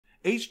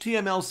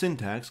HTML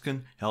syntax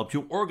can help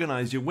you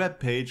organize your web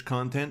page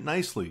content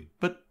nicely,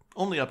 but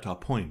only up to a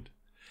point.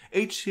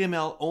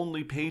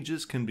 HTML-only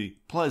pages can be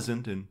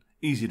pleasant and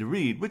easy to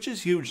read, which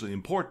is hugely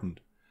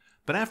important.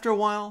 But after a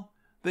while,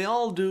 they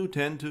all do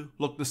tend to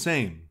look the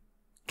same.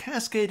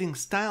 Cascading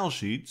Style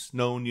Sheets,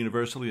 known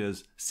universally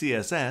as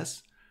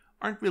CSS,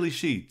 aren't really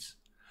sheets,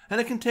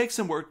 and it can take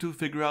some work to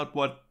figure out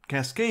what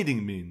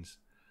cascading means.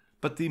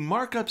 But the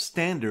markup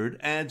standard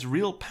adds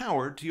real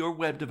power to your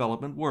web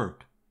development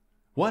work.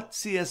 What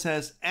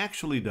CSS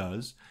actually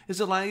does is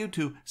allow you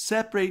to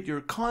separate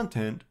your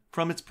content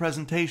from its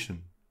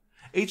presentation.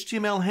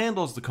 HTML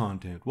handles the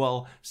content,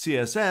 while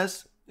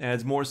CSS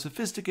adds more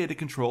sophisticated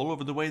control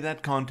over the way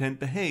that content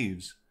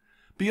behaves.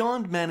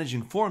 Beyond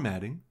managing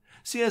formatting,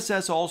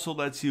 CSS also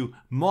lets you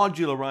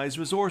modularize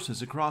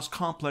resources across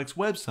complex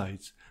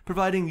websites,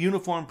 providing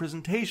uniform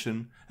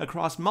presentation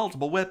across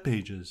multiple web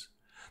pages.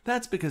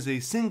 That's because a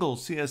single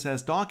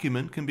CSS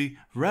document can be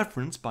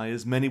referenced by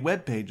as many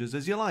web pages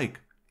as you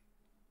like.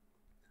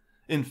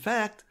 In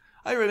fact,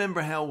 I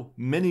remember how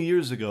many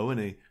years ago, in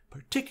a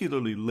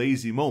particularly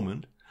lazy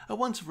moment, I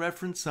once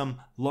referenced some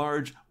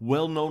large,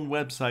 well-known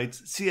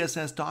website's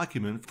CSS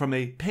document from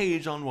a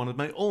page on one of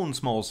my own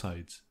small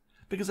sites.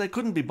 Because I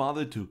couldn't be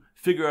bothered to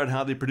figure out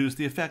how they produced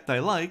the effect I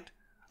liked,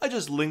 I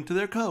just linked to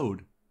their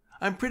code.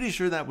 I'm pretty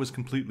sure that was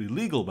completely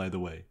legal, by the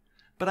way,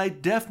 but I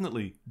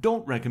definitely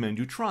don't recommend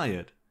you try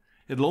it.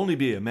 It'll only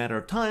be a matter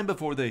of time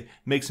before they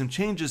make some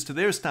changes to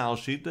their style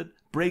sheet that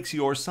breaks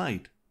your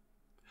site.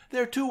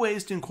 There are two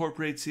ways to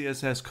incorporate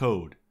CSS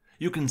code.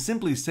 You can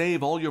simply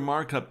save all your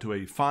markup to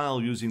a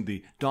file using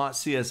the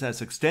 .css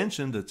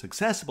extension that's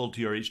accessible to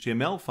your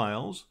HTML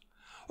files,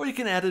 or you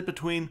can add it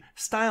between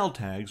style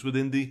tags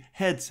within the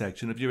head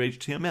section of your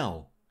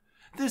HTML.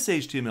 This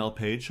HTML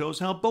page shows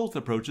how both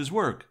approaches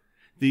work.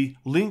 The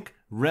link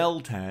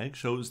rel tag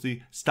shows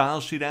the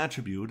style sheet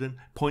attribute and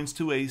points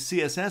to a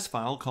CSS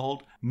file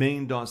called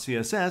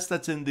main.css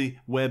that's in the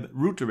web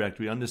root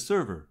directory on this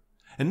server.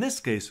 In this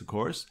case, of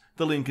course,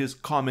 the link is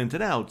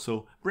commented out,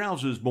 so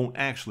browsers won't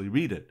actually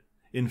read it.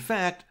 In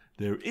fact,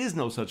 there is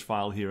no such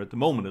file here at the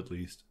moment, at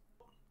least.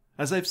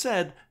 As I've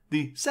said,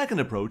 the second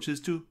approach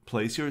is to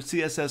place your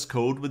CSS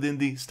code within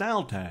the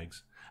style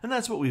tags, and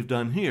that's what we've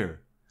done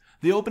here.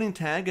 The opening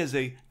tag has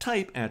a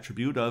type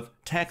attribute of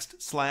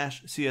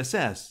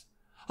text/CSS,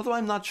 although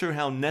I'm not sure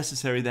how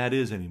necessary that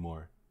is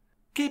anymore.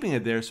 Keeping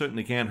it there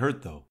certainly can't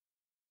hurt, though.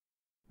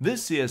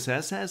 This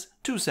CSS has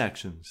two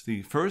sections.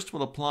 The first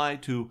will apply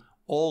to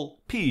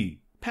all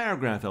P,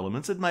 paragraph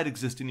elements that might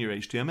exist in your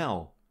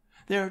HTML.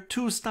 There are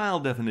two style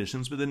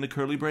definitions within the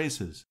curly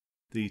braces.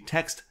 The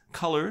text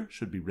color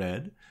should be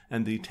red,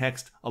 and the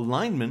text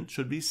alignment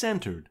should be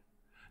centered.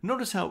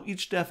 Notice how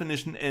each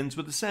definition ends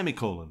with a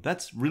semicolon.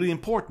 That's really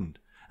important,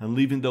 and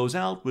leaving those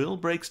out will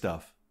break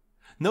stuff.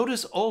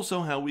 Notice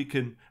also how we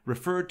can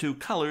refer to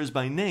colors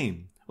by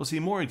name. We'll see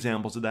more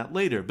examples of that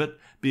later, but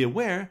be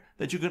aware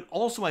that you can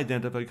also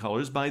identify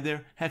colors by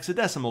their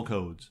hexadecimal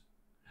codes.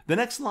 The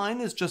next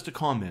line is just a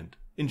comment.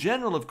 In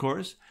general, of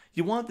course,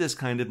 you want this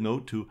kind of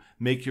note to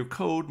make your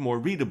code more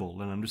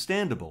readable and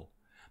understandable,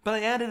 but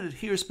I added it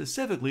here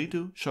specifically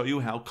to show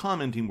you how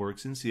commenting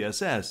works in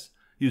CSS,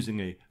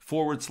 using a /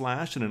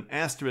 and an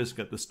asterisk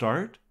at the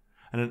start,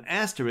 and an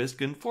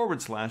asterisk and /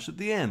 at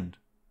the end.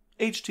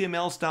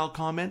 HTML style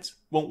comments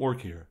won't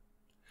work here.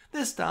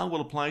 This style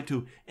will apply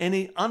to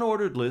any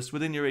unordered list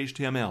within your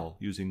HTML,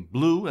 using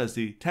blue as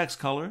the text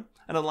color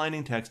and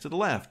aligning text to the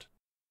left.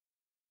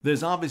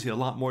 There's obviously a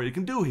lot more you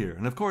can do here,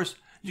 and of course,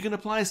 you can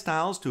apply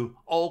styles to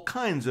all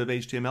kinds of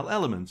HTML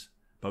elements,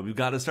 but we've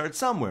got to start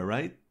somewhere,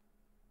 right?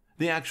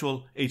 The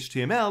actual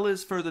HTML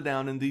is further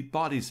down in the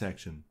body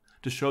section.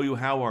 To show you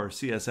how our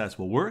CSS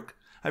will work,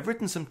 I've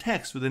written some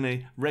text within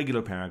a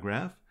regular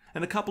paragraph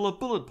and a couple of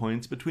bullet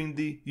points between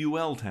the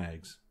UL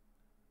tags.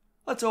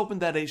 Let's open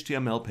that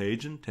HTML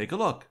page and take a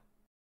look.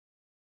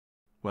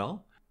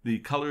 Well, the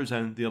colors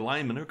and the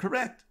alignment are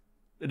correct.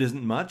 It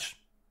isn't much,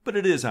 but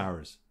it is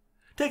ours.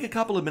 Take a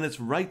couple of minutes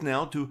right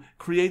now to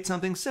create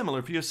something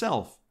similar for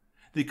yourself.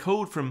 The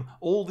code from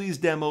all these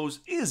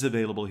demos is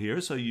available here,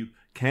 so you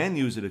can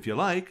use it if you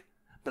like,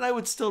 but I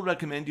would still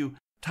recommend you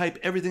type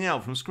everything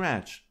out from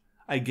scratch.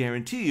 I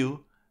guarantee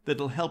you that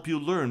it'll help you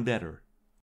learn better.